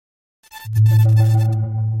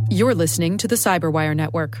You're listening to the Cyberwire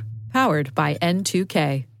Network, powered by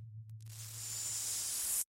N2K.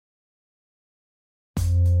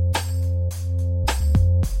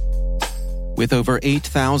 With over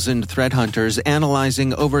 8,000 threat hunters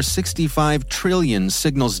analyzing over 65 trillion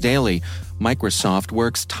signals daily, Microsoft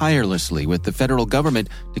works tirelessly with the federal government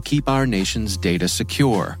to keep our nation's data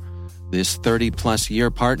secure. This 30-plus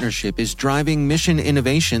year partnership is driving mission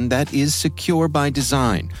innovation that is secure by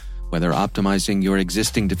design. Whether optimizing your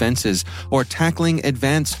existing defenses or tackling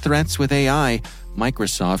advanced threats with AI,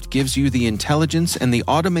 Microsoft gives you the intelligence and the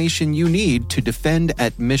automation you need to defend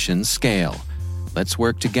at mission scale. Let's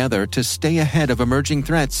work together to stay ahead of emerging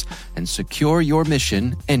threats and secure your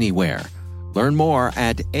mission anywhere. Learn more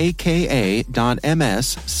at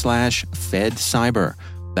aka.ms/fedcyber.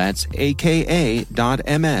 That's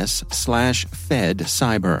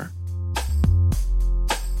aka.ms/fedcyber.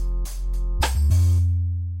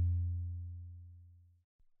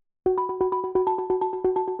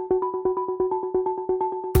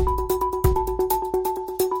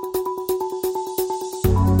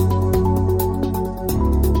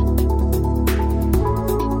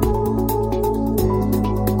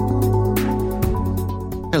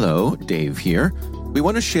 Hello, Dave here. We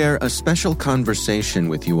want to share a special conversation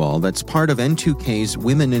with you all that's part of N2K's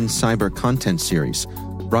Women in Cyber content series,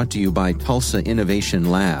 brought to you by Tulsa Innovation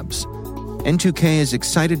Labs. N2K is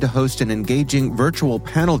excited to host an engaging virtual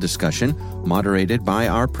panel discussion moderated by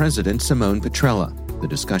our president, Simone Petrella. The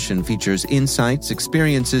discussion features insights,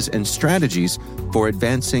 experiences, and strategies for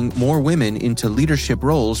advancing more women into leadership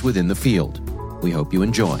roles within the field. We hope you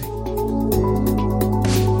enjoy.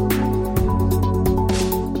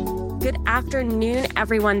 Good afternoon,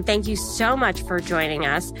 everyone. Thank you so much for joining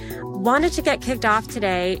us. Wanted to get kicked off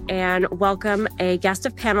today and welcome a guest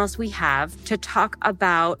of panelists we have to talk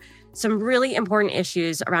about some really important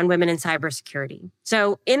issues around women in cybersecurity.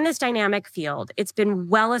 So in this dynamic field, it's been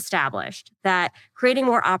well established that creating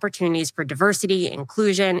more opportunities for diversity,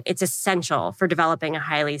 inclusion, it's essential for developing a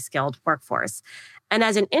highly skilled workforce. And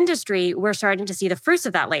as an industry, we're starting to see the fruits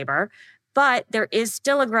of that labor, but there is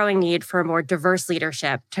still a growing need for more diverse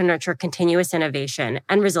leadership to nurture continuous innovation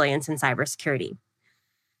and resilience in cybersecurity.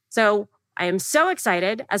 So I am so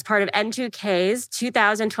excited, as part of N2K's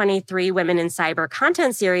 2023 Women in Cyber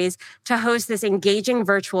content series, to host this engaging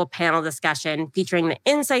virtual panel discussion featuring the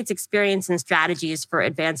insights, experience, and strategies for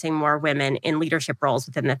advancing more women in leadership roles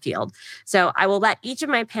within the field. So I will let each of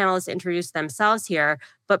my panelists introduce themselves here.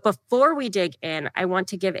 But before we dig in, I want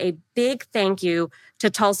to give a big thank you to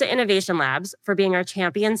Tulsa Innovation Labs for being our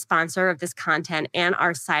champion sponsor of this content and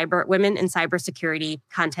our Women in Cybersecurity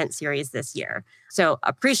content series this year. So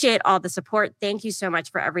appreciate all the support. Thank you so much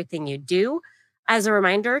for everything you do. As a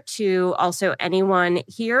reminder to also anyone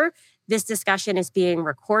here, this discussion is being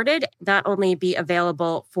recorded, not only be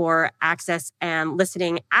available for access and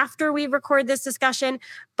listening after we record this discussion,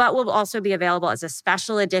 but will also be available as a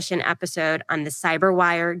special edition episode on the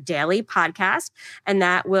Cyberwire Daily podcast, and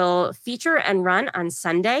that will feature and run on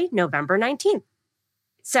Sunday, November 19th.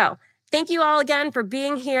 So thank you all again for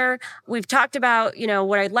being here. We've talked about,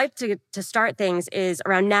 what I'd like to start things is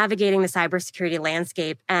around navigating the cybersecurity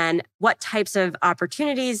landscape and what types of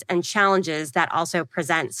opportunities and challenges that also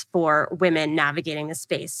presents for women navigating the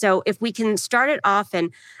space. So if we can start it off,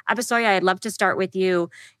 and Abisoya, I'd love to start with you.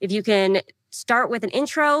 If you can start with an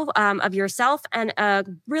intro of yourself and a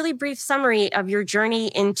really brief summary of your journey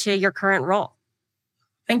into your current role.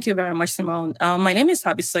 Thank you very much, Simone. My name is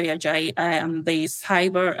Abisoya Jai. I am the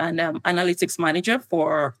Cyber and Analytics Manager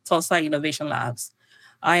for Tulsa Innovation Labs.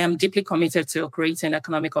 I am deeply committed to creating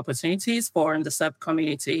economic opportunities for underserved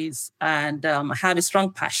communities and have a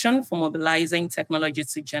strong passion for mobilizing technology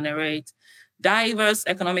to generate diverse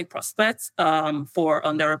economic prospects for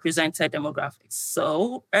underrepresented demographics.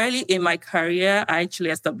 So early in my career, I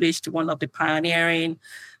actually established one of the pioneering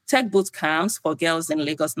tech boot camps for girls in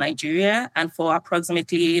Lagos, Nigeria. And for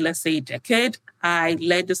approximately, a decade, I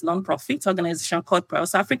led this nonprofit organization called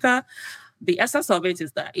Pearls Africa. The essence of it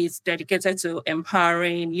is that it's dedicated to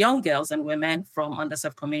empowering young girls and women from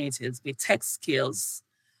underserved communities with tech skills,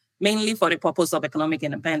 mainly for the purpose of economic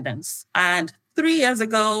independence. And 3 years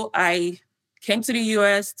ago, I came to the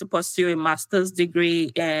US to pursue a master's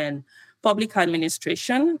degree in public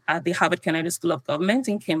administration at the Harvard Kennedy School of Government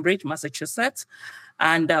in Cambridge, Massachusetts.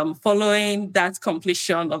 And following that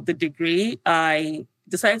completion of the degree, I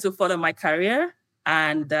decided to follow my career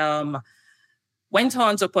and went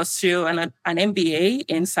on to pursue an MBA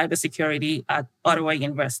in cybersecurity at Ottawa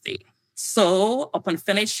University. So upon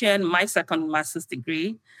finishing my second master's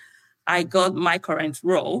degree, I got my current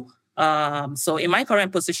role So in my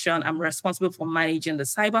current position, I'm responsible for managing the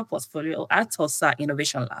cyber portfolio at Tulsa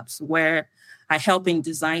Innovation Labs, where I help in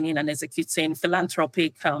designing and executing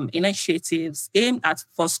philanthropic initiatives aimed at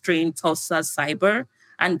fostering Tulsa's cyber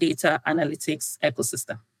and data analytics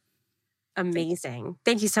ecosystem. Amazing.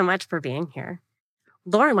 Thank you so much for being here.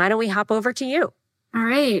 Lauren, why don't we hop over to you? All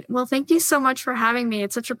right. Well, thank you so much for having me.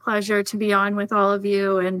 It's such a pleasure to be on with all of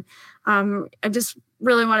you. And I just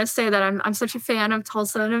really want to say that I'm such a fan of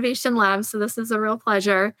Tulsa Innovation Labs. So this is a real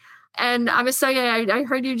pleasure. And Abisoye, I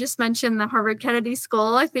heard you just mention the Harvard Kennedy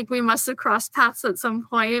School. I think we must have crossed paths at some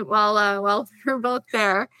point while we were both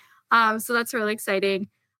there. So that's really exciting.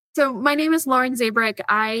 So my name is Lauren Zabrick.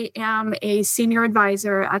 I am a senior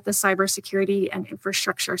advisor at the Cybersecurity and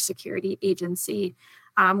Infrastructure Security Agency,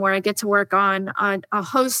 where I get to work on a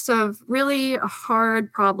host of really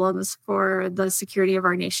hard problems for the security of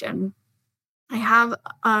our nation. I have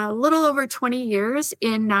a little over 20 years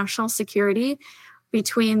in national security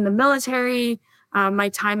between the military, my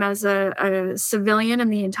time as a civilian in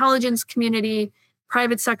the intelligence community,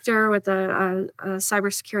 private sector with a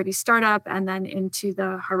cybersecurity startup, and then into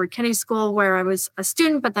the Harvard Kennedy School, where I was a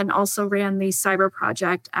student, but then also ran the cyber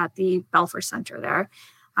project at the Belfer Center there.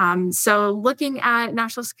 So looking at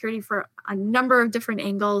national security for a number of different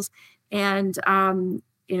angles, and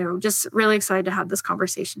just really excited to have this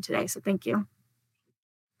conversation today. So thank you.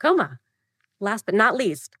 Koma, last but not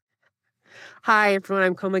least. Hi, everyone.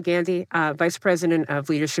 I'm Koma Gandhi, Vice President of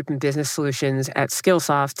Leadership and Business Solutions at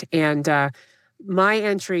Skillsoft. And my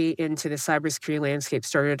entry into the cybersecurity landscape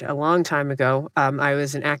started a long time ago. I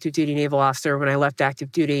was an active duty naval officer. When I left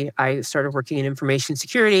active duty, I started working in information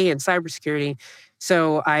security and cybersecurity.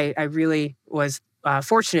 So I really was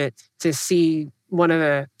fortunate to see one of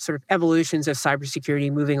the sort of evolutions of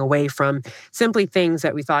cybersecurity moving away from simply things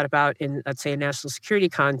that we thought about in, let's say, a national security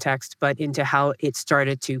context, but into how it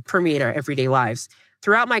started to permeate our everyday lives.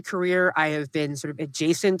 Throughout my career, I have been sort of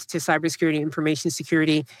adjacent to cybersecurity, information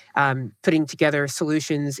security, putting together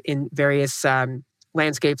solutions in various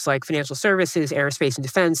landscapes like financial services, aerospace, and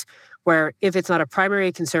defense, where if it's not a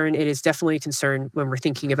primary concern, it is definitely a concern when we're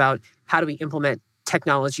thinking about how do we implement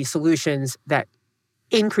technology solutions that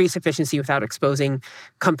increase efficiency without exposing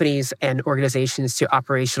companies and organizations to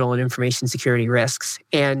operational and information security risks.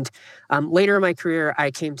 And later in my career,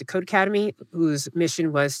 I came to Code Academy, whose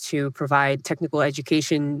mission was to provide technical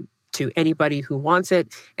education to anybody who wants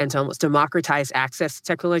it and to almost democratize access to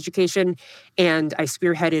technical education. And I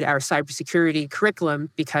spearheaded our cybersecurity curriculum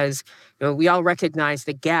because we all recognize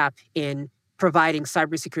the gap in providing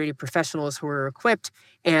cybersecurity professionals who are equipped,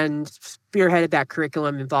 and spearheaded that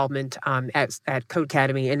curriculum involvement at Code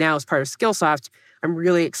Academy. And now as part of Skillsoft, I'm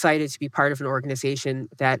really excited to be part of an organization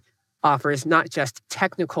that offers not just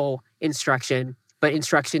technical instruction, but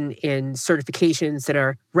instruction in certifications that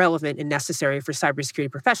are relevant and necessary for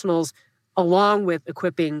cybersecurity professionals, along with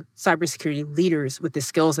equipping cybersecurity leaders with the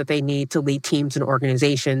skills that they need to lead teams and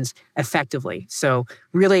organizations effectively. So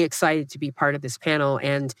really excited to be part of this panel,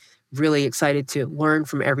 and really excited to learn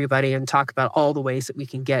from everybody and talk about all the ways that we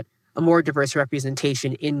can get a more diverse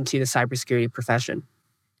representation into the cybersecurity profession.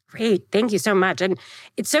 Great. Thank you so much. And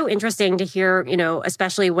it's so interesting to hear,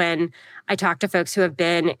 especially when I talk to folks who have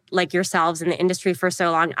been like yourselves in the industry for so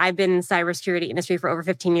long. I've been in the cybersecurity industry for over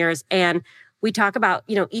 15 years. And we talk about,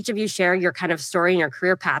 each of you share your kind of story and your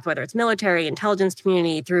career path, whether it's military, intelligence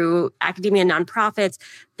community, through academia, nonprofits.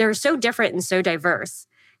 They're so different and so diverse.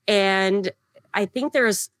 And I think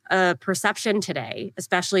there's a perception today,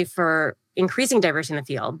 especially for increasing diversity in the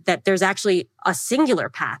field, that there's actually a singular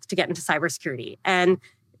path to get into cybersecurity. And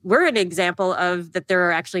we're an example of that there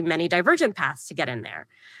are actually many divergent paths to get in there.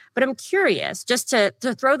 But I'm curious, just to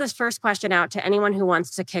throw this first question out to anyone who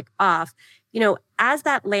wants to kick off, as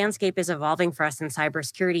that landscape is evolving for us in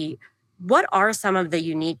cybersecurity, what are some of the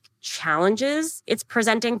unique challenges it's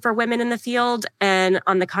presenting for women in the field? And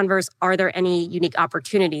on the converse, are there any unique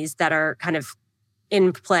opportunities that are kind of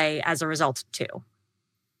in play as a result too?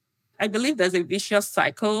 I believe there's a vicious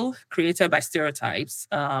cycle created by stereotypes,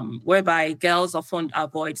 whereby girls often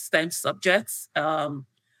avoid STEM subjects.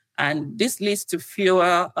 And this leads to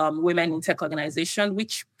fewer women in tech organizations,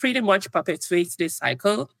 which pretty much perpetuates this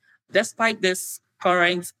cycle. Despite this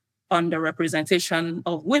current underrepresentation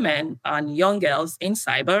of women and young girls in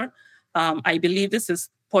cyber, I believe this is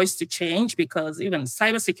poised to change, because even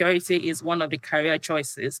cybersecurity is one of the career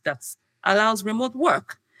choices that allows remote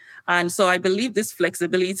work. And so I believe this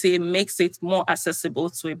flexibility makes it more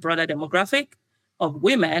accessible to a broader demographic of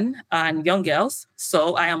women and young girls.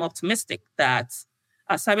 So I am optimistic that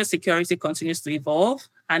as cybersecurity continues to evolve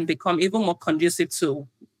and become even more conducive to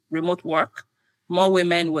remote work, more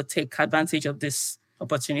women will take advantage of this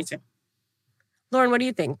opportunity. Lauren, what do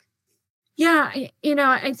you think? Yeah,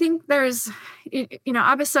 I think there's,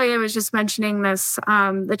 Abisoya was just mentioning this,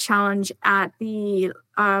 the challenge at the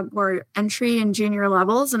more entry and junior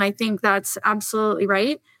levels. And I think that's absolutely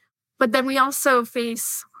right. But then we also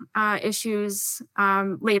face issues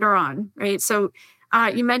later on, right? So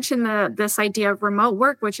you mentioned this idea of remote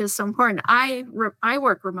work, which is so important. I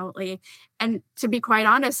work remotely. And to be quite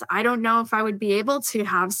honest, I don't know if I would be able to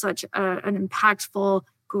have such an impactful,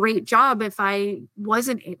 great job if I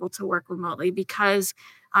wasn't able to work remotely because,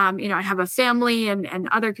 I have a family and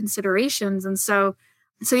other considerations. And so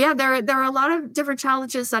yeah, there are a lot of different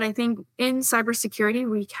challenges that I think in cybersecurity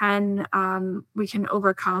we can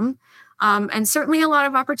overcome, and certainly a lot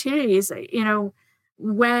of opportunities.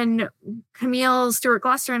 When Camille Stewart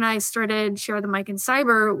Gloucester and I started Share the Mic in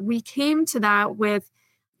Cyber, we came to that with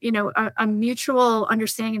a mutual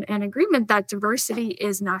understanding and agreement that diversity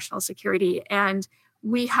is national security, and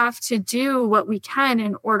we have to do what we can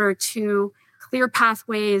in order to clear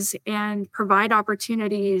pathways and provide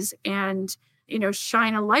opportunities and,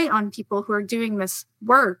 shine a light on people who are doing this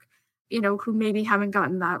work, who maybe haven't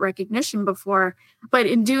gotten that recognition before. But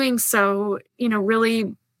in doing so,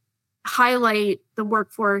 really highlight the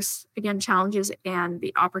workforce, again, challenges and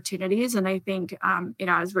the opportunities. And I think,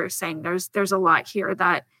 as we were saying, there's a lot here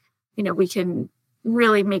that, we can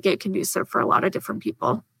really make it conducive for a lot of different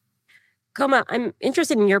people. Koma, I'm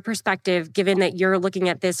interested in your perspective, given that you're looking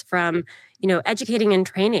at this from, educating and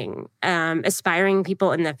training, aspiring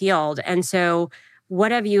people in the field. And so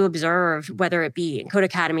what have you observed, whether it be in Code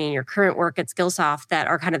Academy and your current work at Skillsoft, that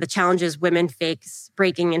are kind of the challenges women face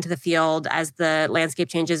breaking into the field as the landscape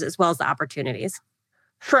changes, as well as the opportunities?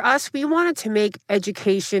 For us, we wanted to make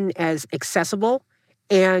education as accessible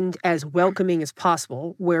and as welcoming as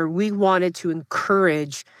possible, where we wanted to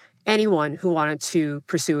encourage anyone who wanted to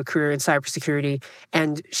pursue a career in cybersecurity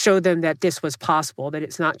and show them that this was possible, that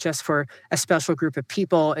it's not just for a special group of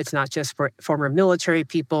people, it's not just for former military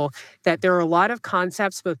people, that there are a lot of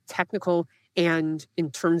concepts, both technical and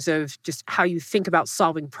in terms of just how you think about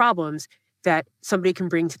solving problems, that somebody can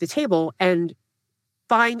bring to the table and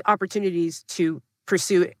find opportunities to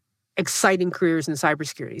pursue exciting careers in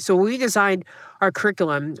cybersecurity. So when we designed our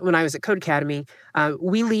curriculum, when I was at Code Academy,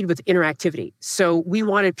 we lead with interactivity. So we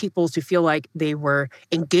wanted people to feel like they were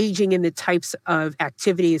engaging in the types of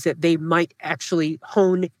activities that they might actually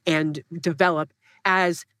hone and develop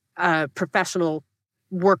as a professional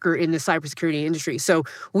worker in the cybersecurity industry. So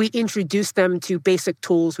we introduce them to basic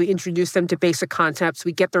tools, we introduce them to basic concepts,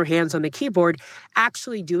 we get their hands on the keyboard,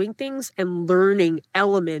 actually doing things and learning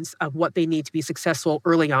elements of what they need to be successful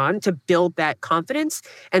early on to build that confidence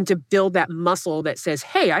and to build that muscle that says,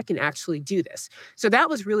 hey, I can actually do this. So that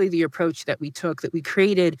was really the approach that we took, that we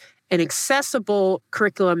created an accessible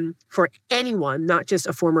curriculum for anyone, not just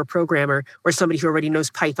a former programmer or somebody who already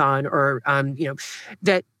knows Python or,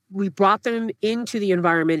 that we brought them into the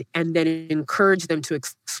environment and then encouraged them to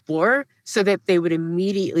explore so that they would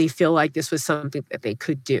immediately feel like this was something that they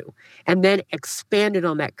could do. And then expanded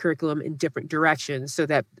on that curriculum in different directions so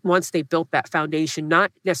that once they built that foundation,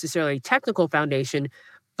 not necessarily a technical foundation,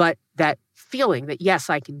 but that feeling that, yes,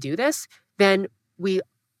 I can do this, then we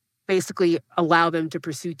basically allow them to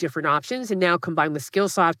pursue different options. And now combined with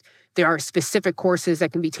Skillsoft, there are specific courses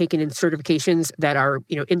that can be taken in certifications that are,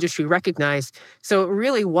 industry recognized. So it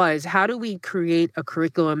really was, how do we create a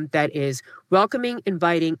curriculum that is welcoming,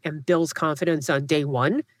 inviting, and builds confidence on day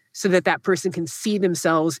one so that that person can see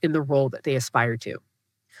themselves in the role that they aspire to?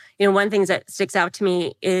 One thing that sticks out to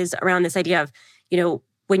me is around this idea of,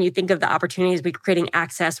 when you think of the opportunities, we're creating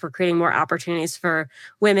access, we're creating more opportunities for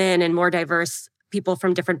women and more diverse people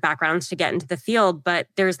from different backgrounds to get into the field. But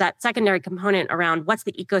there's that secondary component around what's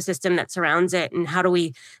the ecosystem that surrounds it and how do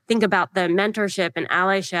we think about the mentorship and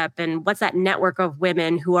allyship and what's that network of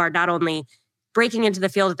women who are not only breaking into the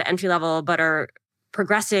field at the entry level, but are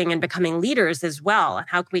progressing and becoming leaders as well. And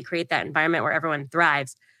how can we create that environment where everyone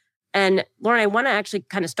thrives? And Lauren, I want to actually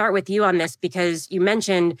kind of start with you on this because you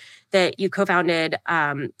mentioned that you co-founded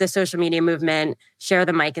the social media movement, Share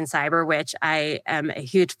the Mic in Cyber, which I am a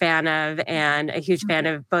huge fan of and a huge fan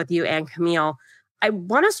of both you and Camille. I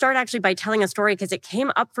want to start actually by telling a story because it came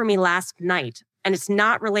up for me last night and it's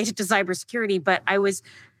not related to cybersecurity, but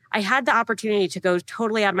I had the opportunity to go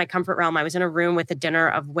totally out of my comfort realm. I was in a room with a dinner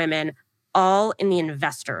of women, all in the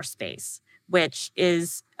investor space, which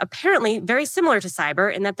is apparently very similar to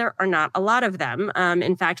cyber in that there are not a lot of them.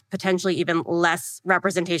 In fact, potentially even less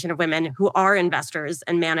representation of women who are investors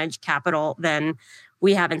and manage capital than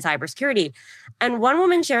we have in cybersecurity. And one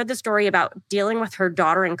woman shared the story about dealing with her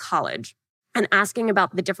daughter in college. and asking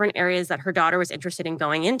about the different areas that her daughter was interested in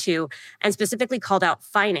going into, and specifically called out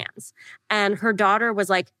finance. And her daughter was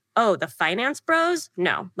like, oh, the finance bros?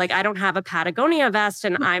 No, like I don't have a Patagonia vest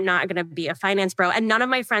and I'm not going to be a finance bro. And none of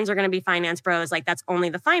my friends are going to be finance bros. Like that's only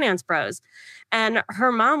the finance bros. And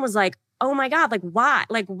her mom was like, oh my God, like why?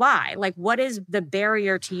 Like why? Like what is the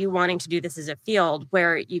barrier to you wanting to do this as a field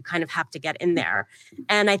where you kind of have to get in there?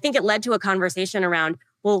 And I think it led to a conversation around,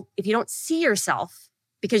 well, if you don't see yourself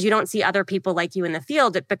because you don't see other people like you in the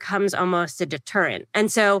field, it becomes almost a deterrent.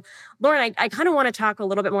 And so, Lauren, I kind of want to talk a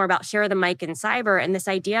little bit more about Share the Mic in Cyber and this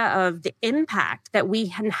idea of the impact that we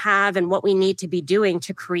can have and what we need to be doing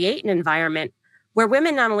to create an environment where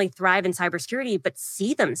women not only thrive in cybersecurity, but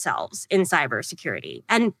see themselves in cybersecurity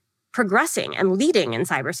and progressing and leading in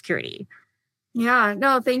cybersecurity. Yeah,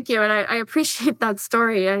 no, thank you. And I appreciate that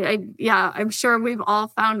story. I'm sure we've all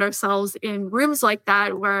found ourselves in rooms like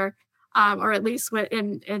that where or at least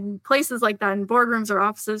in places like that, in boardrooms or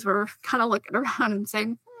offices, where we're kind of looking around and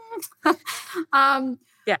saying,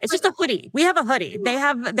 yeah, it's just a hoodie. We have a hoodie. They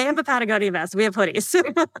have a Patagonia vest. We have hoodies.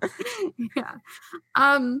 Yeah.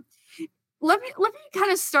 Let me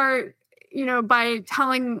kind of start, by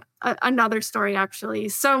telling another story, actually.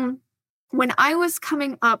 So when I was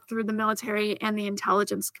coming up through the military and the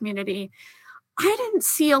intelligence community, I didn't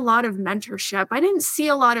see a lot of mentorship. I didn't see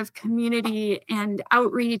a lot of community and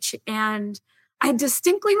outreach. And I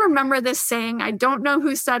distinctly remember this saying. I don't know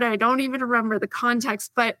who said it. I don't even remember the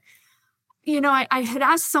context. But, I had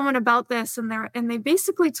asked someone about this and they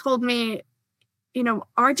basically told me,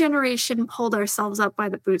 our generation pulled ourselves up by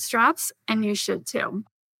the bootstraps and you should too.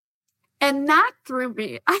 And that threw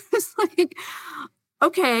me. I was like,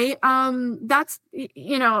 okay, that's,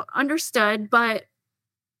 understood. But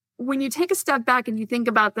when you take a step back and you think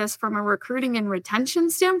about this from a recruiting and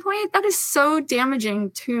retention standpoint, that is so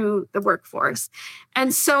damaging to the workforce.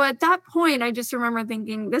 And so at that point, I just remember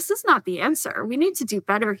thinking, this is not the answer. We need to do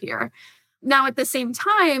better here. Now, at the same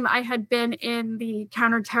time, I had been in the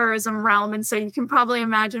counterterrorism realm. And so you can probably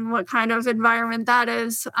imagine what kind of environment that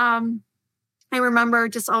is. I remember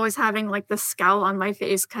just always having like the scowl on my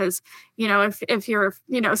face because, if you're,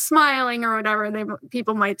 smiling or whatever,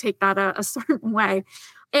 people might take that a certain way.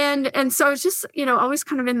 And so it's just, always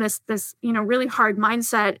kind of in this, really hard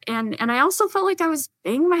mindset. And I also felt like I was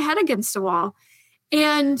banging my head against a wall.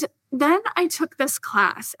 And then I took this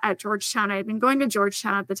class at Georgetown. I had been going to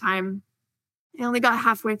Georgetown at the time. I only got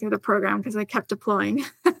halfway through the program because I kept deploying.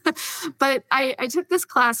 But I took this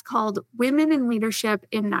class called Women in Leadership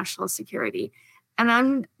in National Security. And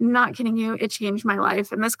I'm not kidding you, it changed my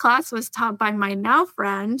life. And this class was taught by my now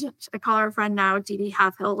friend, I call her a friend now, Dee Dee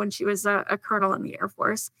Halfhill, when she was a colonel in the Air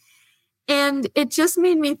Force. And it just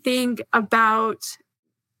made me think about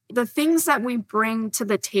the things that we bring to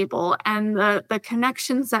the table and the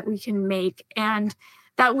connections that we can make, and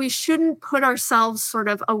that we shouldn't put ourselves sort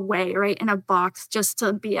of away, right, in a box just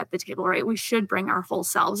to be at the table, right? We should bring our whole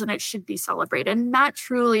selves and it should be celebrated. And that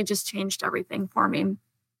truly just changed everything for me.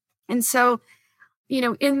 And so,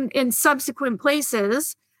 in subsequent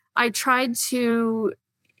places, I tried to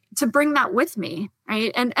bring that with me,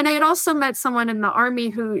 right? And I had also met someone in the Army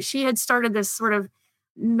who she had started this sort of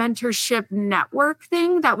mentorship network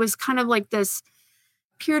thing that was kind of like this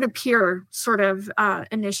peer-to-peer sort of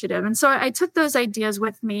initiative. And so I took those ideas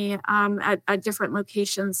with me at different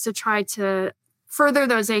locations to try to further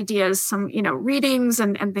those ideas, some, readings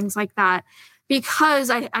and things like that, because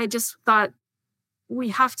I just thought we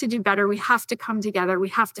have to do better. We have to come together. We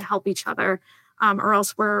have to help each other, or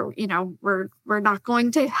else we're not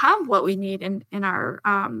going to have what we need in our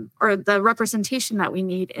or the representation that we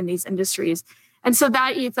need in these industries. And so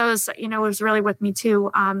that ethos, was really with me too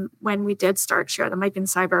when we did start Share the Mic in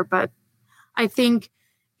Cyber. But I think,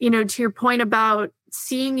 to your point about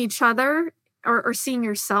seeing each other or seeing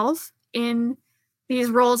yourself in these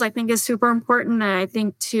roles, I think is super important. And I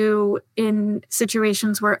think too, in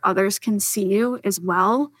situations where others can see you as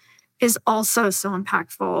well, is also so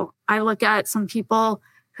impactful. I look at some people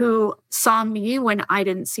who saw me when I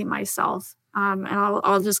didn't see myself. And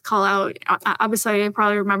I'll just call out, obviously, you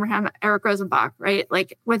probably remember him, Eric Rosenbach, right?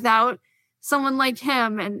 Like without someone like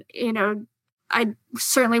him, and, I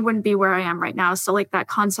certainly wouldn't be where I am right now. So like that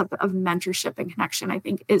concept of mentorship and connection, I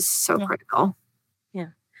think is so critical. Yeah.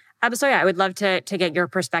 So I would love to get your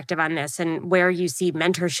perspective on this and where you see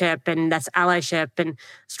mentorship and that's allyship and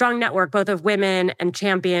strong network, both of women and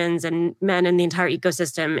champions and men in the entire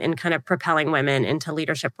ecosystem in kind of propelling women into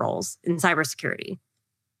leadership roles in cybersecurity.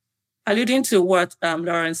 Alluding to what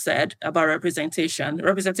Lauren said about representation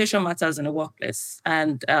matters in the workplace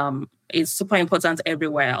and it's super important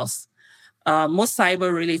everywhere else. Most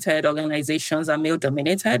cyber-related organizations are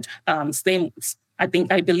male-dominated. I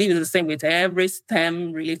believe it's the same with every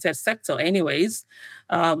STEM-related sector anyways.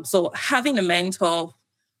 So having a mentor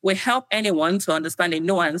will help anyone to understand the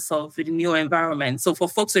nuance of the new environment. So for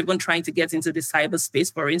folks even trying to get into the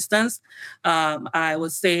cyberspace, for instance, I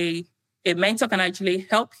would say a mentor can actually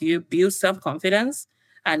help you build self-confidence,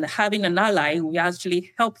 and having an ally will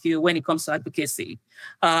actually help you when it comes to advocacy.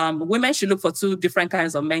 Women should look for two different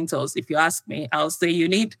kinds of mentors. If you ask me, I'll say you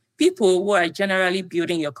need people who are generally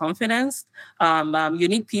building your confidence. You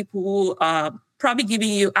need people who are probably giving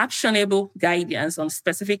you actionable guidance on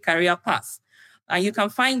specific career paths. And you can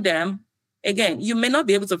find them, again, you may not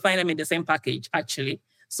be able to find them in the same package, actually.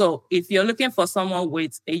 So if you're looking for someone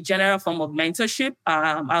with a general form of mentorship,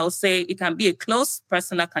 I'll say it can be a close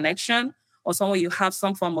personal connection or someone you have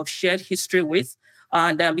some form of shared history with.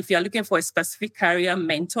 And if you're looking for a specific career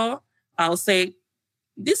mentor, I'll say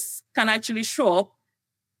this can actually show up.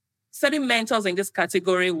 Certain mentors in this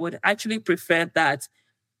category would actually prefer that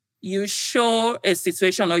you show a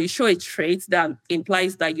situation or you show a trait that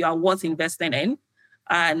implies that you are worth investing in.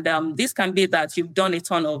 And this can be that you've done a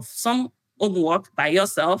ton of some homework by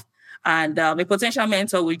yourself. And a potential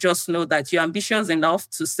mentor will just know that you're ambitious enough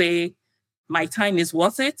to say, my time is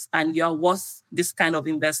worth it and you're worth this kind of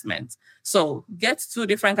investment. So get two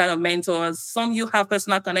different kind of mentors. Some you have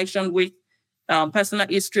personal connection with, personal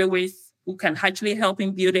history with, who can actually help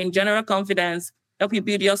in building general confidence, help you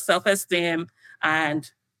build your self-esteem,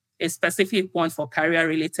 and a specific one for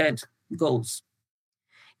career-related goals.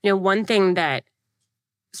 One thing that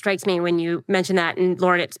strikes me when you mention that, and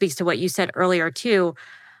Lauren, it speaks to what you said earlier too,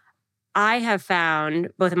 I have found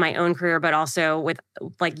both in my own career, but also with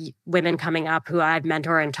like women coming up who I've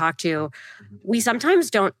mentored and talked to, we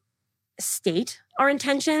sometimes don't state our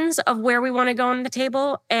intentions of where we want to go on the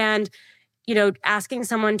table. And asking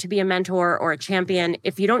someone to be a mentor or a champion,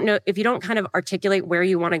 if you don't kind of articulate where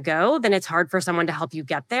you want to go, then it's hard for someone to help you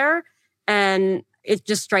get there. And it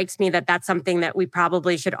just strikes me that that's something that we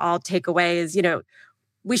probably should all take away is,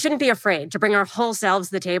 we shouldn't be afraid to bring our whole selves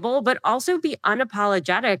to the table, but also be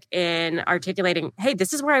unapologetic in articulating, hey,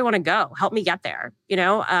 this is where I want to go. Help me get there,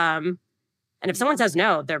 And if someone says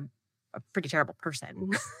no, they're a pretty terrible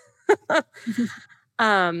person.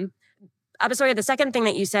 Abisoya, the second thing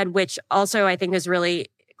that you said, which also I think is really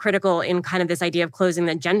critical in kind of this idea of closing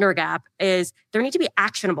the gender gap, is there need to be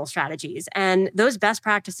actionable strategies. And those best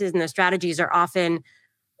practices and those strategies are often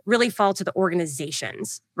really fall to the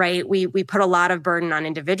organizations, right? We put a lot of burden on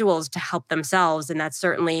individuals to help themselves. And that's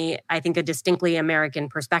certainly, I think, a distinctly American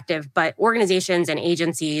perspective. But organizations and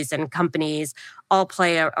agencies and companies all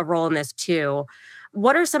play a role in this too.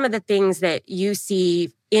 What are some of the things that you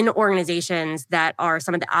see in organizations that are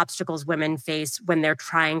some of the obstacles women face when they're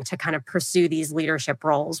trying to kind of pursue these leadership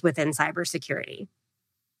roles within cybersecurity?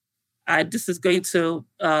 This is going to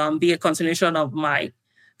be a continuation of my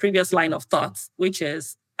previous line of thoughts, which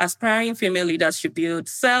is aspiring female leaders should build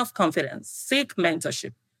self-confidence, seek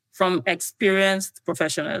mentorship from experienced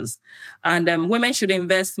professionals. And women should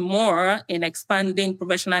invest more in expanding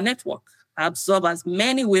professional network, absorb as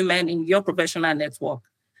many women in your professional network.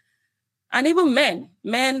 And even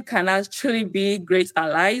men can actually be great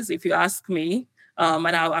allies, if you ask me. And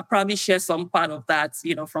I'll probably share some part of that,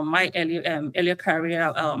 from my earlier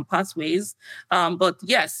career pathways. But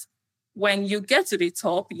yes, when you get to the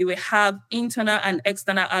top, you will have internal and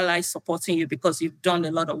external allies supporting you because you've done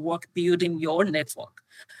a lot of work building your network.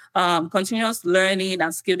 Continuous learning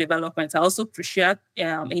and skill development are also crucial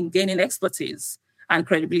in gaining expertise and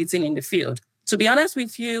credibility in the field. To be honest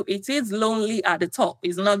with you, it is lonely at the top.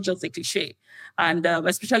 It's not just a cliche. And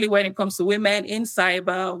especially when it comes to women in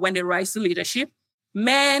cyber, when they rise to leadership,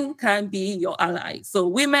 men can be your ally. So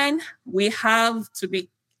women, we have to be,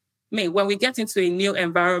 when we get into a new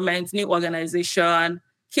environment, new organization,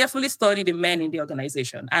 carefully study the men in the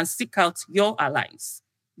organization and seek out your allies.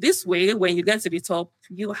 This way, when you get to the top,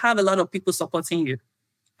 you have a lot of people supporting you.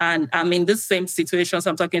 And I'm in this same situation, so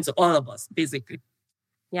I'm talking to all of us, basically.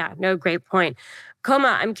 Yeah, no, great point.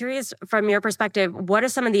 Koma, I'm curious from your perspective, what are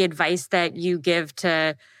some of the advice that you give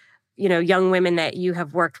to, young women that you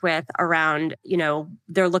have worked with around,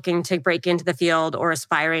 they're looking to break into the field or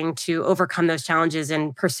aspiring to overcome those challenges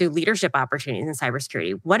and pursue leadership opportunities in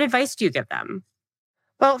cybersecurity? What advice do you give them?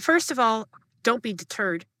 Well, first of all, don't be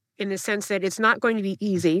deterred in the sense that it's not going to be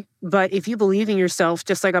easy. But if you believe in yourself,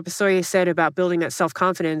 just like Abisoya said about building that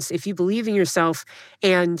self-confidence, if you believe in yourself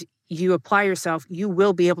and you apply yourself, you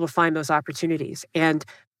will be able to find those opportunities. And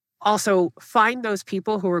also find those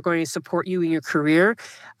people who are going to support you in your career.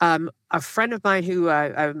 A friend of mine who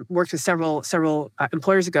I worked with several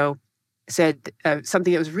employers ago said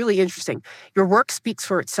something that was really interesting. Your work speaks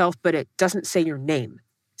for itself, but it doesn't say your name.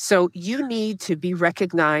 So you need to be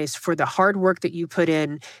recognized for the hard work that you put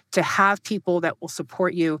in, to have people that will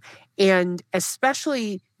support you, and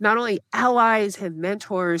especially not only allies and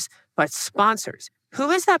mentors, but sponsors. Who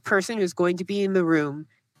is that person who's going to be in the room?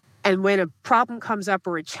 And when a problem comes up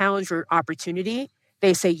or a challenge or opportunity,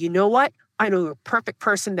 they say, you know what? I know a perfect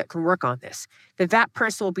person that can work on this. That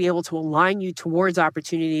person will be able to align you towards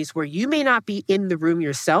opportunities where you may not be in the room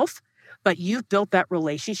yourself, but you've built that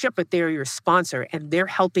relationship, but they're your sponsor and they're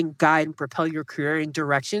helping guide and propel your career in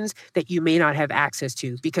directions that you may not have access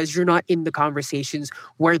to because you're not in the conversations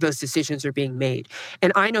where those decisions are being made.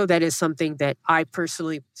 And I know that is something that I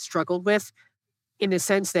personally struggled with, in the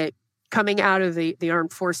sense that coming out of the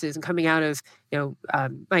armed forces and coming out of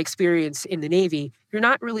my experience in the Navy, you're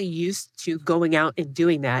not really used to going out and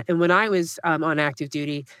doing that. And when I was on active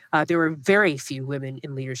duty, there were very few women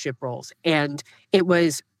in leadership roles. And it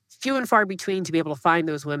was few and far between to be able to find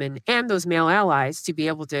those women and those male allies to be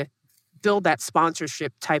able to build that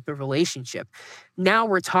sponsorship type of relationship. Now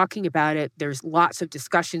we're talking about it. There's lots of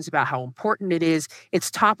discussions about how important it is.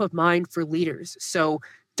 It's top of mind for leaders. So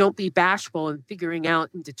don't be bashful in figuring out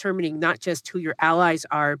and determining not just who your allies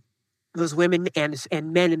are, those women and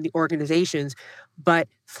men in the organizations, but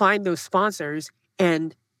find those sponsors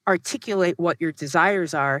and articulate what your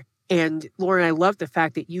desires are. And Lauren, I love the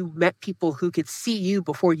fact that you met people who could see you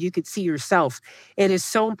before you could see yourself. It is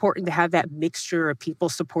so important to have that mixture of people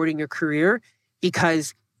supporting your career,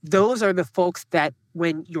 because those are the folks that,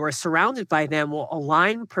 when you're surrounded by them, will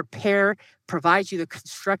align, prepare, provide you the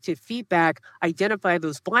constructive feedback, identify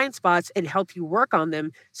those blind spots, and help you work on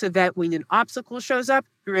them so that when an obstacle shows up,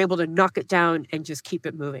 you're able to knock it down and just keep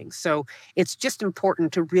it moving. So it's just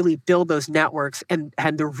important to really build those networks, and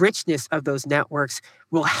the richness of those networks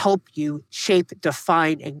will help you shape,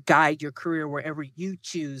 define, and guide your career wherever you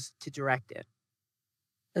choose to direct it.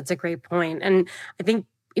 That's a great point. And I think,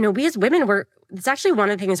 we as women, it's actually one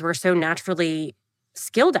of the things we're so naturally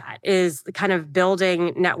skilled at, is the kind of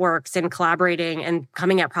building networks and collaborating and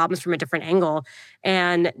coming at problems from a different angle.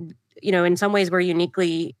 And, in some ways we're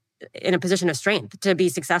uniquely in a position of strength to be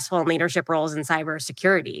successful in leadership roles in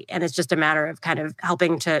cybersecurity. And it's just a matter of kind of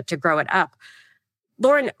helping to grow it up.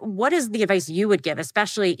 Lauren, what is the advice you would give,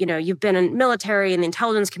 especially, you've been in military and the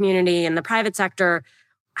intelligence community and the private sector.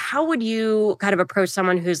 How would you kind of approach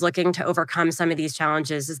someone who's looking to overcome some of these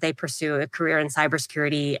challenges as they pursue a career in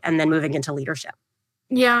cybersecurity and then moving into leadership?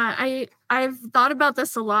 Yeah, I've thought about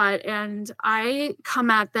this a lot, and I come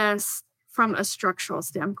at this from a structural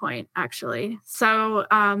standpoint, actually. So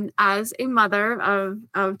as a mother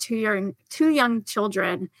of two young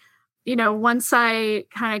children, once I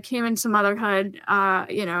kind of came into motherhood,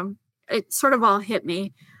 it sort of all hit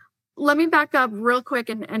me. Let me back up real quick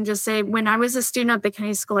and just say, when I was a student at the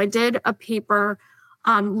Kennedy School, I did a paper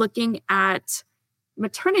looking at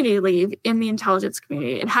maternity leave in the intelligence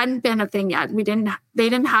community. It hadn't been a thing yet. They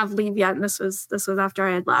didn't have leave yet, and this was after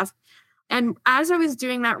I had left. And as I was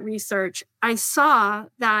doing that research, I saw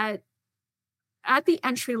that at the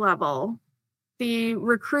entry level, the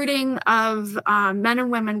recruiting of men and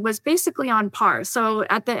women was basically on par. So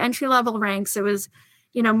at the entry level ranks, it was,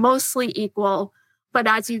 mostly equal. But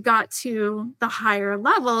as you got to the higher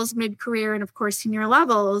levels, mid-career and of course senior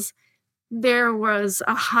levels, there was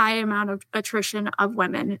a high amount of attrition of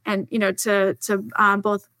women. And, to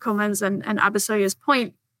both Coleman's and Abisoya's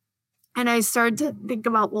point. And I started to think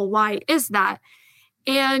about, well, why is that?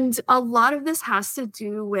 And a lot of this has to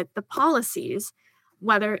do with the policies,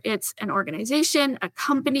 whether it's an organization, a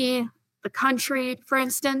company, the country, for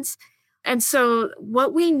instance. And so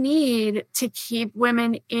what we need to keep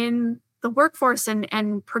women in the workforce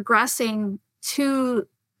and progressing to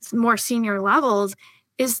more senior levels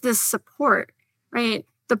is this support, right?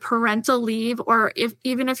 The parental leave, or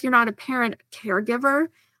even if you're not a parent, caregiver,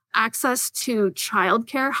 access to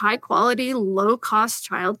childcare, high quality, low cost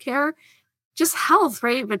childcare, just health,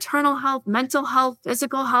 right? Maternal health, mental health,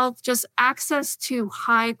 physical health, just access to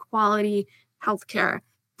high quality healthcare.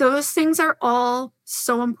 Those things are all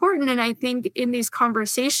so important. And I think in these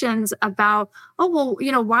conversations about,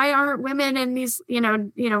 why aren't women in these,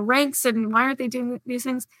 ranks, and why aren't they doing these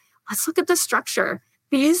things? Let's look at the structure.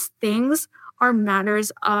 These things are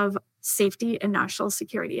matters of safety and national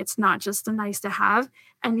security. It's not just a nice to have.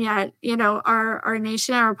 And yet, our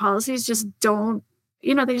nation, our policies just don't,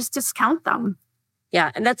 they just discount them.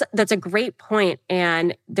 Yeah, and that's a great point.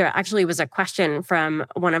 And there actually was a question from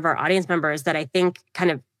one of our audience members that I think kind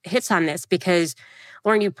of hits on this, because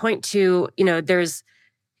Lauren, you point to, there's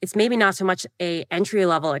it's maybe not so much a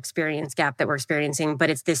entry-level experience gap that we're experiencing, but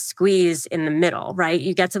it's this squeeze in the middle, right?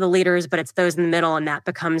 You get to the leaders, but it's those in the middle, and that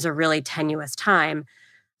becomes a really tenuous time.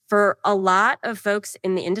 For a lot of folks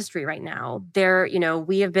in the industry right now,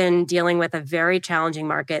 we have been dealing with a very challenging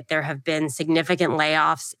market. There have been significant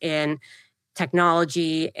layoffs in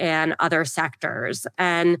technology and other sectors.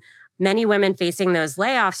 And many women facing those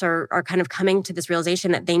layoffs are kind of coming to this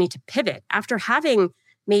realization that they need to pivot after having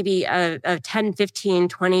maybe a 10, 15,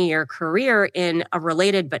 20-year career in a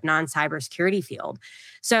related but non-cybersecurity field.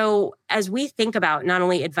 So as we think about not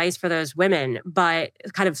only advice for those women, but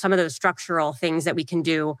kind of some of those structural things that we can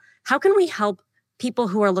do, how can we help people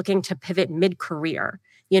who are looking to pivot mid-career,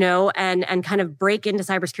 and kind of break into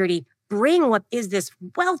cybersecurity, bring what is this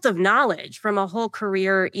wealth of knowledge from a whole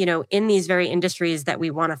career, in these very industries that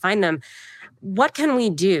we want to find them? What can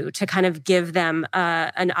we do to kind of give them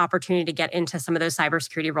an opportunity to get into some of those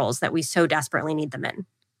cybersecurity roles that we so desperately need them in?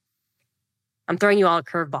 I'm throwing you all a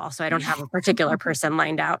curveball, so I don't have a particular person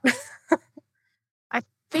lined out. I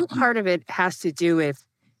think part of it has to do with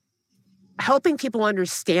helping people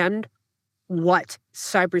understand what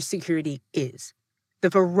cybersecurity is. The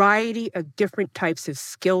variety of different types of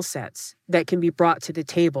skill sets that can be brought to the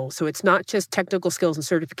table. So it's not just technical skills and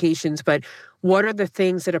certifications, but what are the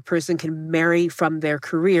things that a person can marry from their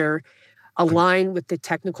career, align with the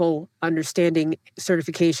technical understanding,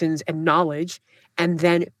 certifications, and knowledge, and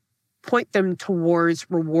then point them towards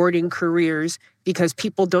rewarding careers, because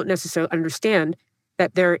people don't necessarily understand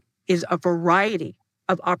that there is a variety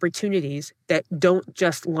of opportunities that don't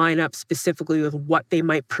just line up specifically with what they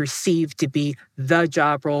might perceive to be the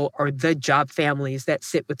job role or the job families that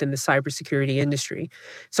sit within the cybersecurity industry.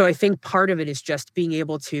 So I think part of it is just being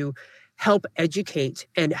able to help educate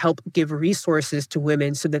and help give resources to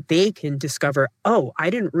women so that they can discover, oh,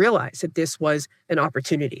 I didn't realize that this was an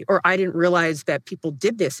opportunity, or I didn't realize that people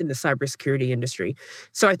did this in the cybersecurity industry.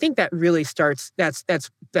 So I think that really starts, that's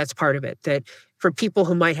part of it, that for people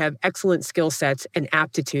who might have excellent skill sets and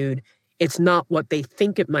aptitude, it's not what they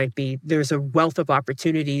think it might be. There's a wealth of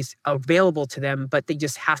opportunities available to them, but they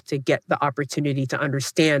just have to get the opportunity to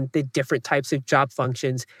understand the different types of job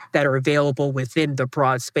functions that are available within the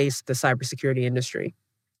broad space of the cybersecurity industry.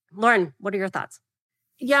 Lauren, what are your thoughts?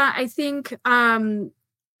 Yeah, I think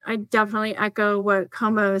I definitely echo what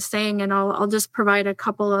Koma was saying, and I'll just provide a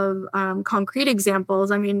couple of concrete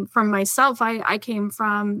examples. I mean, from myself, I came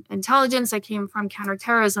from intelligence, I came from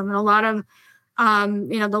counterterrorism, and a lot of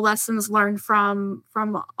the lessons learned from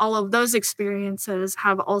all of those experiences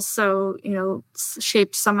have also,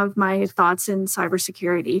 shaped some of my thoughts in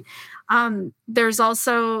cybersecurity. There's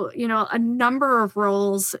also, a number of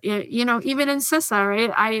roles, even in CISA,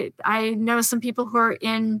 right? I know some people who are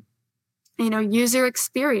in, user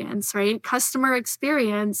experience, right? Customer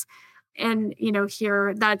experience. And,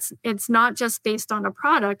 here it's not just based on a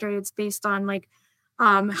product, right? It's based on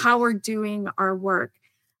how we're doing our work.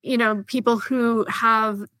 People who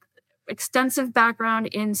have extensive background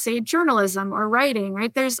in, say, journalism or writing,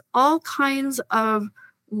 right? There's all kinds of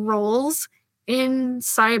roles in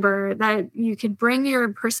cyber that you could bring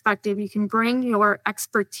your perspective, you can bring your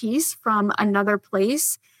expertise from another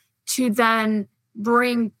place to then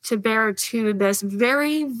bring to bear to this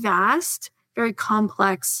very vast, very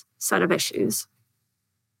complex set of issues.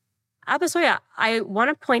 Abisoya, I want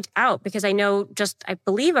to point out, because I know I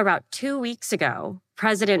believe about 2 weeks ago,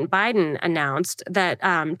 President Biden announced that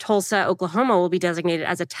Tulsa, Oklahoma will be designated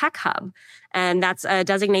as a tech hub. And that's a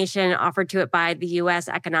designation offered to it by the U.S.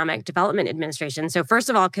 Economic Development Administration. So first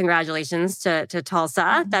of all, congratulations to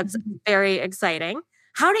Tulsa. That's very exciting.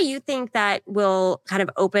 How do you think that will kind of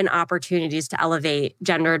open opportunities to elevate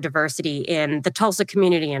gender diversity in the Tulsa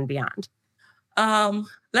community and beyond?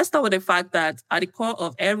 Let's start with the fact that at the core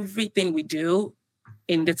of everything we do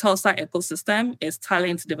in the Tulsa ecosystem is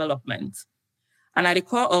talent development. And at the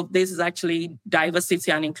core of this is actually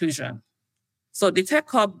diversity and inclusion. So the Tech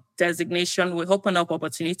Hub designation will open up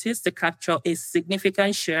opportunities to capture a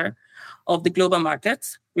significant share of the global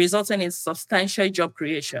market, resulting in substantial job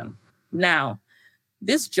creation. Now,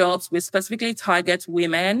 these jobs will specifically target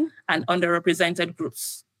women and underrepresented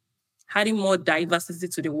groups, adding more diversity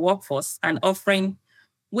to the workforce and offering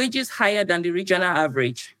wages higher than the regional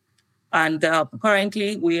average. And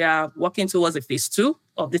currently, we are working towards a phase 2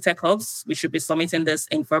 of the Tech Hubs. We should be submitting this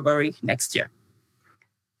in February next year.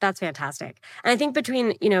 That's fantastic. And I think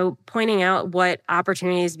between, pointing out what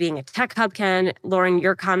opportunities being a tech hub can, Lauren,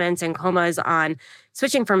 your comments and Koma's on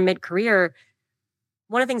switching from mid-career,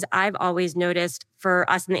 one of the things I've always noticed for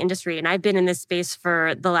us in the industry, and I've been in this space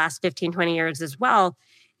for the last 15, 20 years as well,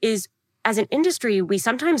 is as an industry, we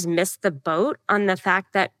sometimes miss the boat on the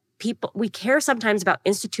fact that we care sometimes about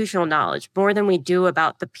institutional knowledge more than we do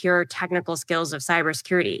about the pure technical skills of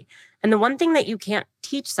cybersecurity. And the one thing that you can't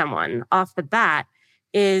teach someone off the bat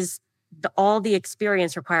is all the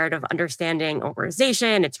experience required of understanding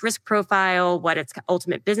organization, its risk profile, what its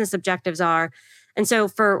ultimate business objectives are. And so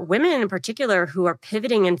for women in particular who are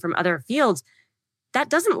pivoting in from other fields, that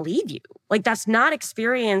doesn't leave you. Like, that's not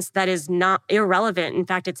experience that is not irrelevant. In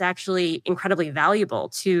fact, it's actually incredibly valuable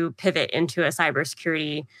to pivot into a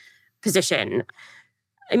cybersecurity position.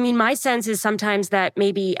 I mean, my sense is sometimes that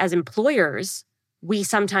maybe as employers, we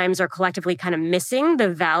sometimes are collectively kind of missing the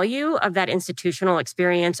value of that institutional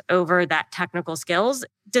experience over that technical skills.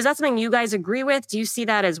 Does that something you guys agree with? Do you see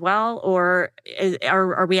that as well? Or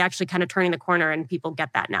are we actually kind of turning the corner and people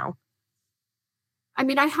get that now? I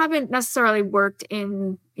mean, I haven't necessarily worked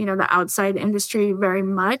in, the outside industry very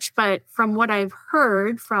much, but from what I've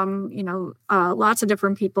heard from, lots of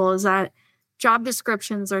different people is that job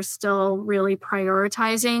descriptions are still really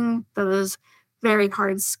prioritizing those very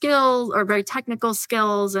hard skills or very technical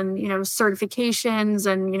skills and, certifications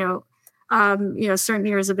and, certain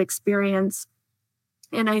years of experience.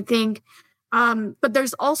 And I think, but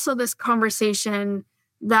there's also this conversation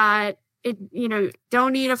that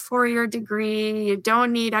don't need a 4-year degree, you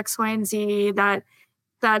don't need X, Y, and Z, that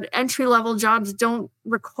entry-level jobs don't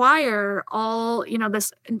require all,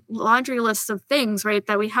 this laundry list of things, right?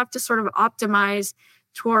 That we have to sort of optimize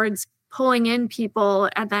towards pulling in people,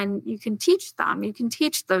 and then you can teach them. You can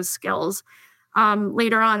teach those skills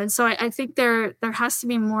later on. And so I think there has to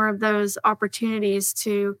be more of those opportunities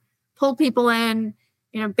to pull people in,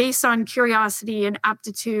 based on curiosity and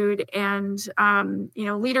aptitude and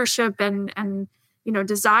leadership and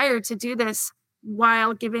desire to do this,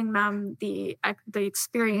 while giving them the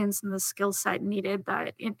experience and the skill set needed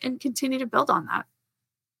and continue to build on that.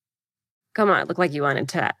 Come on, it looked like you wanted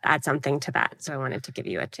to add something to that. So I wanted to give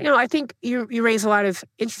you a chance. I think you raise a lot of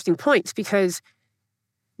interesting points, because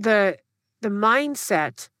the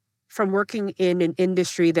mindset from working in an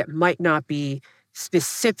industry that might not be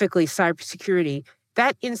specifically cybersecurity,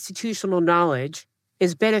 that institutional knowledge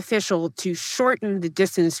is beneficial to shorten the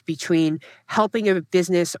distance between helping a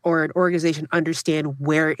business or an organization understand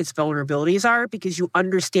where its vulnerabilities are, because you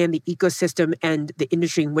understand the ecosystem and the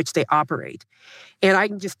industry in which they operate. And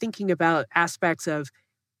I'm just thinking about aspects of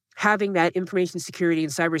having that information security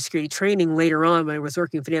and cybersecurity training later on when I was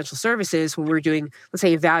working in financial services, when we were doing, let's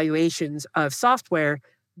say, evaluations of software,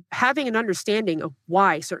 having an understanding of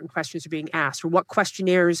why certain questions are being asked or what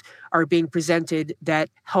questionnaires are being presented that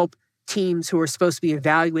help teams who are supposed to be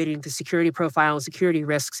evaluating the security profile and security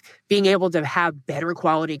risks, being able to have better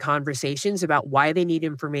quality conversations about why they need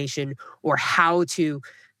information or how to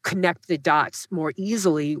connect the dots more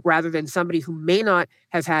easily, rather than somebody who may not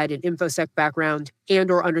have had an InfoSec background and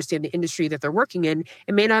or understand the industry that they're working in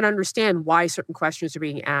and may not understand why certain questions are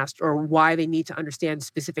being asked or why they need to understand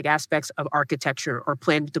specific aspects of architecture or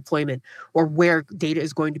planned deployment or where data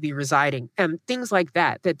is going to be residing and things like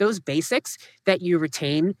that those basics that you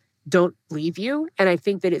retain don't leave you. And I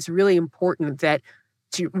think that it's really important that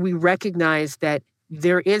we recognize that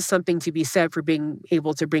there is something to be said for being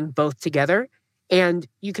able to bring both together. And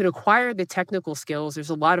you can acquire the technical skills.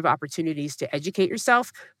 There's a lot of opportunities to educate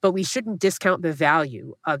yourself, but we shouldn't discount the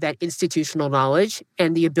value of that institutional knowledge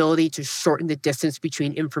and the ability to shorten the distance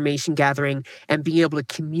between information gathering and being able to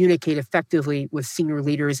communicate effectively with senior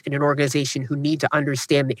leaders in an organization who need to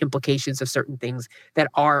understand the implications of certain things that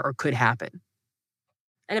are or could happen.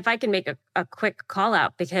 And if I can make a quick call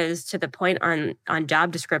out, because to the point on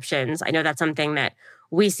job descriptions, I know that's something that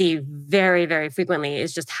we see very, very frequently,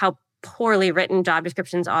 is just how poorly written job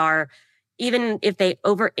descriptions are, even if they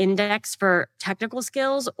over-index for technical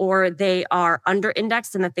skills or they are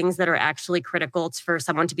under-indexed in the things that are actually critical for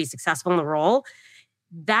someone to be successful in the role.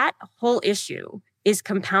 That whole issue is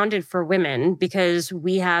compounded for women because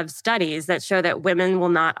we have studies that show that women will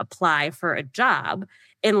not apply for a job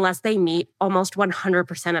unless they meet almost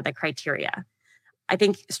 100% of the criteria. I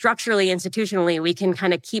think structurally, institutionally, we can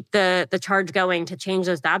kind of keep the charge going to change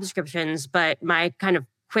those job descriptions. But my kind of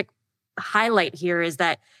quick highlight here is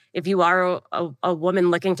that if you are a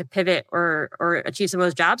woman looking to pivot or achieve some of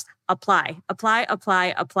those jobs, apply,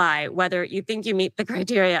 whether you think you meet the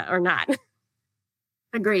criteria or not.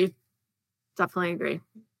 Agree. Definitely agree.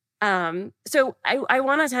 So I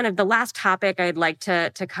want to kind of, the last topic I'd like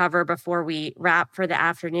to cover before we wrap for the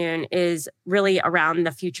afternoon is really around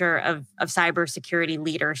the future of cybersecurity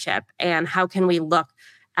leadership and how can we look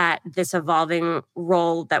at this evolving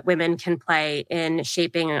role that women can play in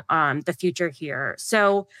shaping the future here.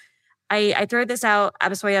 So I throw this out,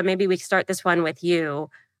 Abisoya, maybe we start this one with you.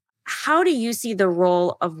 how do you see the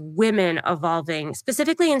role of women evolving,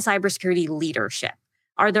 specifically in cybersecurity leadership?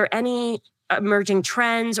 Are there any emerging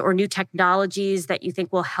trends or new technologies that you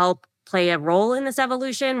think will help play a role in this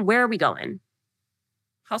evolution? Where are we going?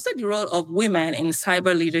 I'll say the role of women in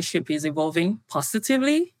cyber leadership is evolving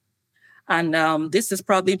positively. And this is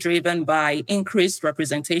probably driven by increased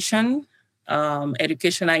representation,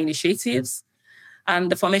 educational initiatives,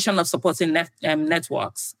 and the formation of supporting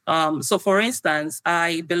networks. So for instance,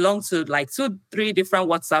 I belong to like 2-3 different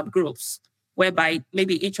WhatsApp groups, whereby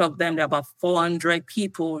maybe each of them, there are about 400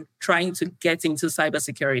 people trying to get into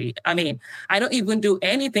cybersecurity. I mean, I don't even do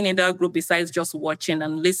anything in that group besides just watching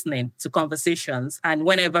and listening to conversations. And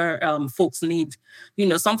whenever folks need,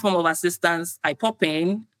 some form of assistance, I pop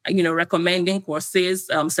in, recommending courses,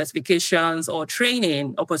 certifications, or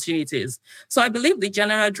training opportunities. So I believe the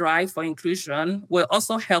general drive for inclusion will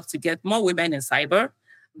also help to get more women in cyber.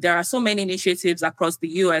 There are so many initiatives across the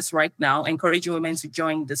US right now encouraging women to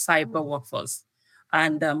join the cyber workforce.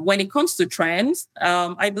 And when it comes to trends,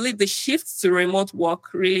 I believe the shift to remote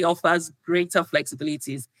work really offers greater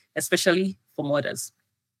flexibilities, especially for mothers.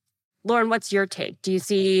 Lauren, what's your take? Do you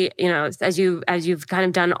see, as you've kind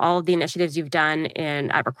of done all of the initiatives you've done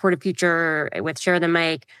at Record a Future, with Share the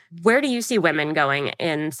Mic, where do you see women going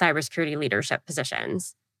in cybersecurity leadership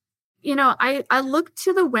positions? I look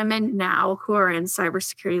to the women now who are in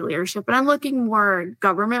cybersecurity leadership, and I'm looking more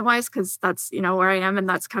government-wise because that's, where I am, and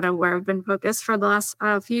that's kind of where I've been focused for the last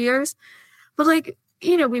few years. But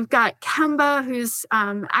we've got Kemba, who's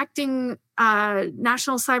acting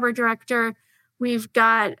national cyber director. We've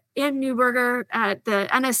got Ann Newberger at the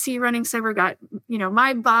NSC running cyber. We've got,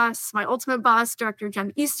 my boss, my ultimate boss, Director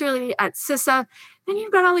Jen Easterly at CISA. Then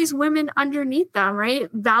you've got all these women underneath them, right?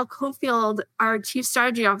 Val Cofield, our chief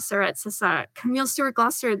strategy officer at CISA. Camille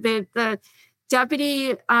Stewart-Gloucester, the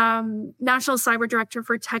deputy national cyber director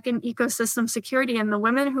for tech and ecosystem security. And the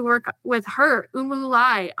women who work with her, Umu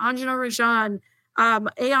Lai, Anjana Rajan,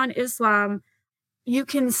 Ayan Islam, you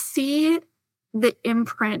can see the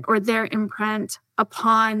imprint or their imprint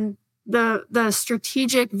upon the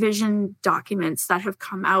strategic vision documents that have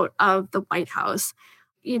come out of the White House.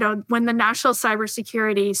 When the national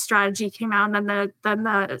cybersecurity strategy came out and then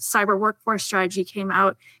the cyber workforce strategy came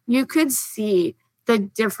out, you could see the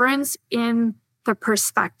difference in the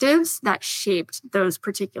perspectives that shaped those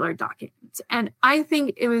particular documents. And I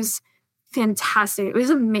think it was fantastic. It was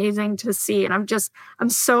amazing to see. And I'm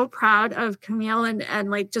so proud of Camille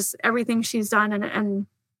and just everything she's done and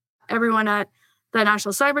everyone at the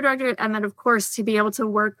National Cyber Directorate. And then, of course, to be able to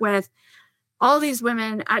work with all these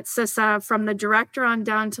women at CISA, from the director on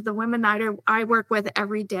down to the women that I work with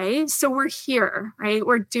every day. So we're here, right?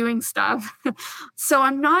 We're doing stuff. So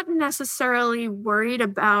I'm not necessarily worried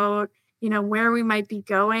about, where we might be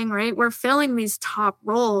going, right? We're filling these top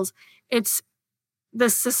roles. It's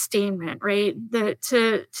the sustainment, right?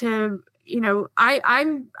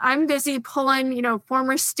 I'm busy pulling,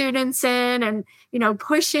 former students in and,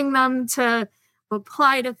 pushing them to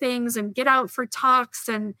apply to things and get out for talks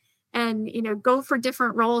and go for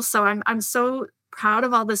different roles. So I'm so proud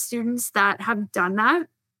of all the students that have done that.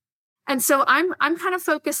 And so I'm kind of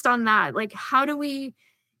focused on that. Like, how do we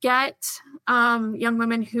get young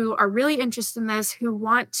women who are really interested in this, who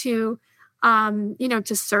want to,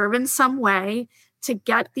 to serve in some way, to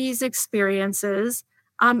get these experiences,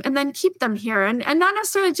 and then keep them here and not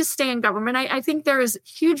necessarily just stay in government. I think there is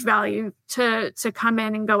huge value to come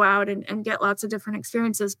in and go out and get lots of different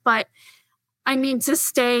experiences. But I mean, to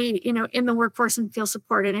stay, in the workforce and feel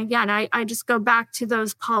supported. And again, I just go back to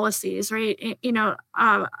those policies, right?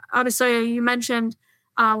 Obviously, you mentioned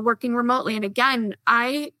working remotely. And again,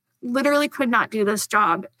 I literally could not do this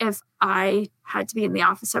job if I had to be in the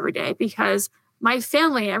office every day, because my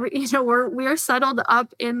family, we're settled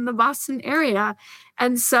up in the Boston area.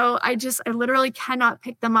 And so I literally cannot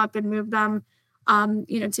pick them up and move them, to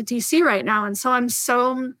DC right now. And so I'm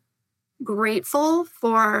so grateful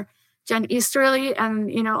for Jen Easterly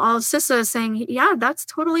and, all of CISA saying, yeah, that's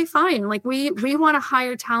totally fine. Like we want to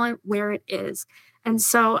hire talent where it is. And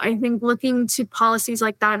so I think looking to policies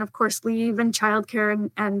like that, and of course, leave and childcare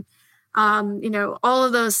and all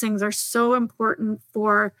of those things are so important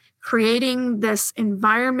for creating this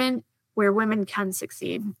environment where women can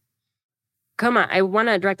succeed. Koma, I want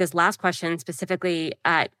to direct this last question specifically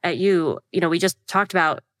at you. We just talked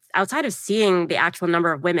about, outside of seeing the actual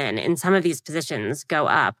number of women in some of these positions go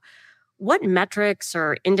up, what metrics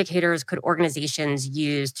or indicators could organizations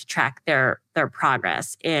use to track their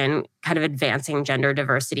progress in kind of advancing gender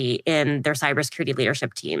diversity in their cybersecurity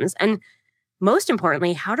leadership teams? And most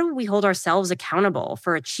importantly, how do we hold ourselves accountable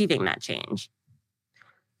for achieving that change?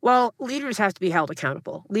 Well, leaders have to be held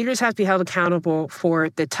accountable. Leaders have to be held accountable for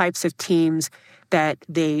the types of teams that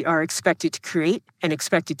they are expected to create and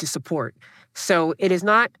expected to support. So it is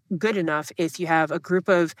not good enough if you have a group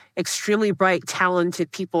of extremely bright,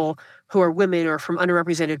 talented people who are women or from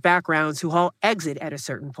underrepresented backgrounds who all exit at a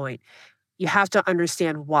certain point. You have to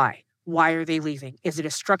understand why. Why are they leaving? Is it a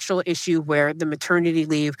structural issue where the maternity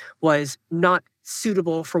leave was not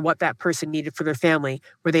suitable for what that person needed for their family?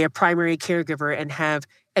 Were they a primary caregiver and have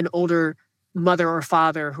an older mother or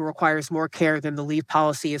father who requires more care than the leave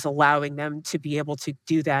policy is allowing them to be able to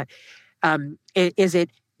do that? Is it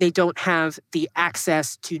they don't have the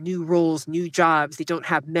access to new roles, new jobs? They don't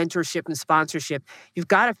have mentorship and sponsorship. You've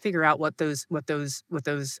got to figure out what those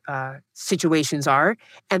situations are,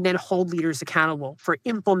 and then hold leaders accountable for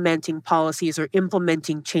implementing policies or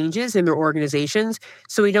implementing changes in their organizations,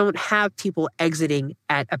 so we don't have people exiting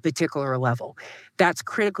at a particular level. That's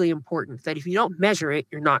critically important. That if you don't measure it,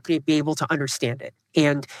 you're not going to be able to understand it.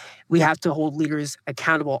 And we have to hold leaders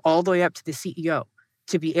accountable all the way up to the CEO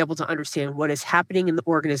to be able to understand what is happening in the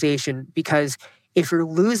organization. Because if you're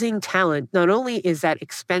losing talent, not only is that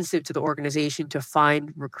expensive to the organization to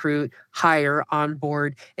find, recruit, hire,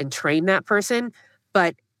 onboard, and train that person,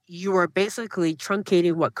 but you are basically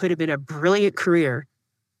truncating what could have been a brilliant career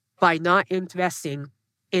by not investing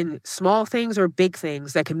in small things or big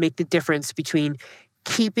things that can make the difference between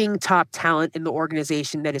keeping top talent in the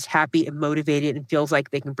organization that is happy and motivated and feels like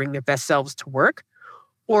they can bring their best selves to work,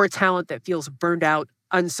 or talent that feels burned out,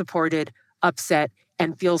 unsupported, upset,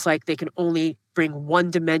 and feels like they can only bring one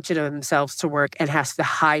dimension of themselves to work and has to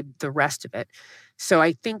hide the rest of it. So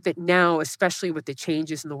I think that now, especially with the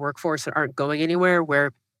changes in the workforce that aren't going anywhere,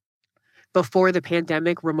 where before the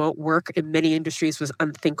pandemic, remote work in many industries was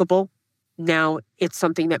unthinkable. Now it's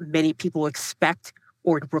something that many people expect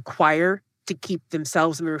or require to keep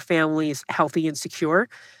themselves and their families healthy and secure.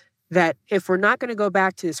 That if we're not going to go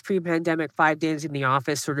back to this pre-pandemic 5 days in the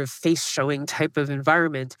office sort of face-showing type of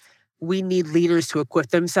environment, we need leaders to equip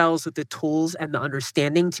themselves with the tools and the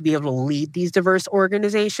understanding to be able to lead these diverse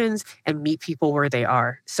organizations and meet people where they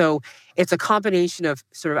are. So it's a combination of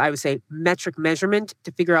sort of, I would say, metric measurement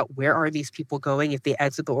to figure out where are these people going if they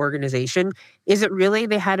exit the organization. Is it really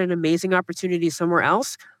they had an amazing opportunity somewhere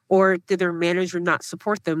else? Or did their manager not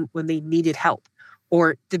support them when they needed help?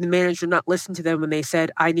 Or did the manager not listen to them when they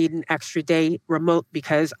said, I need an extra day remote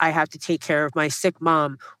because I have to take care of my sick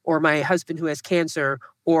mom or my husband who has cancer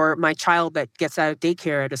or my child that gets out of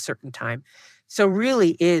daycare at a certain time? So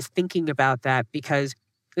really is thinking about that, because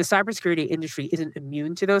the cybersecurity industry isn't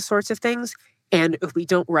immune to those sorts of things. And if we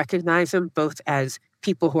don't recognize them both as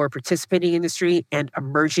people who are participating in the industry and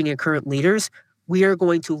emerging and current leaders, we are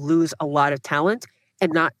going to lose a lot of talent.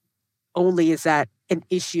 And not only is that an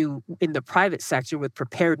issue in the private sector with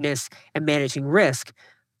preparedness and managing risk,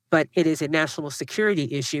 but it is a national security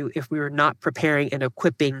issue if we are not preparing and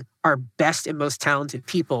equipping our best and most talented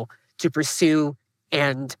people to pursue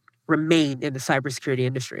and remain in the cybersecurity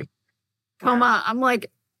industry. Coma, I'm like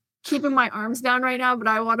keeping my arms down right now, but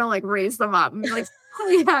I want to like raise them up and be like, oh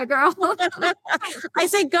yeah, girl. I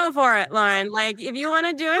say go for it, Lauren. Like, if you want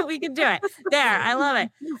to do it, we can do it. There, I love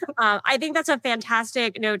it. I think that's a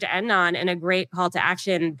fantastic note to end on and a great call to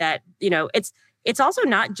action that, you know, it's also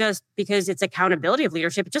not just because it's accountability of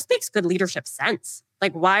leadership. It just makes good leadership sense.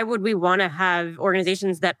 Like, why would we want to have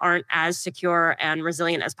organizations that aren't as secure and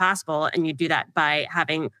resilient as possible? And you do that by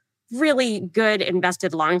having really good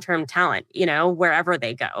invested long-term talent, you know, wherever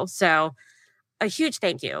they go. So a huge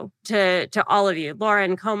thank you to all of you,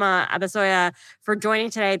 Lauren, Coma, Abasoya, for joining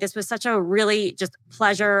today. This was such a really just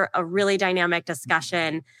pleasure, a really dynamic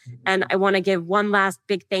discussion. And I want to give one last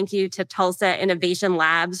big thank you to Tulsa Innovation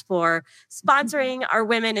Labs for sponsoring our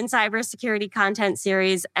Women in Cybersecurity content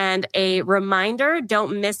series. And a reminder,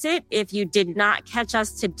 don't miss it if you did not catch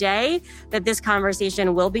us today, that this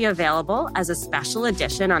conversation will be available as a special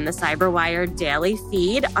edition on the CyberWire daily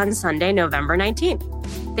feed on Sunday, November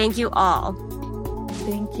 19th. Thank you all.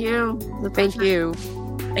 Thank you. Thank you.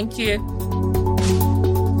 Thank you.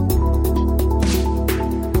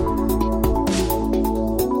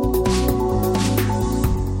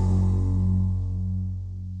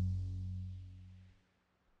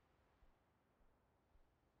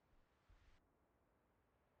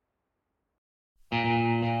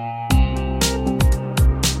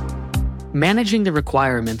 Managing the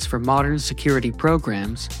requirements for modern security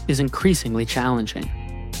programs is increasingly challenging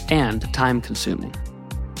and time-consuming.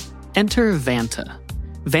 Enter Vanta.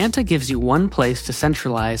 Vanta gives you one place to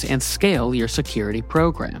centralize and scale your security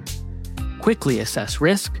program. Quickly assess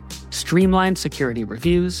risk, streamline security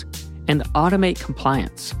reviews, and automate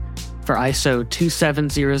compliance for ISO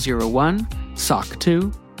 27001, SOC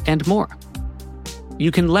 2, and more.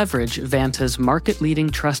 You can leverage Vanta's market-leading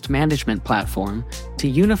trust management platform to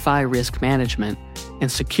unify risk management and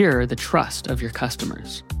secure the trust of your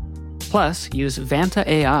customers. Plus, use Vanta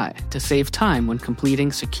AI to save time when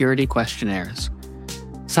completing security questionnaires.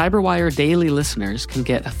 CyberWire Daily listeners can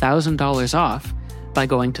get $1,000 off by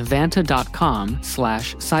going to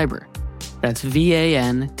vanta.com/cyber. That's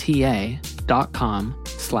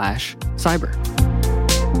VANTA.com/cyber.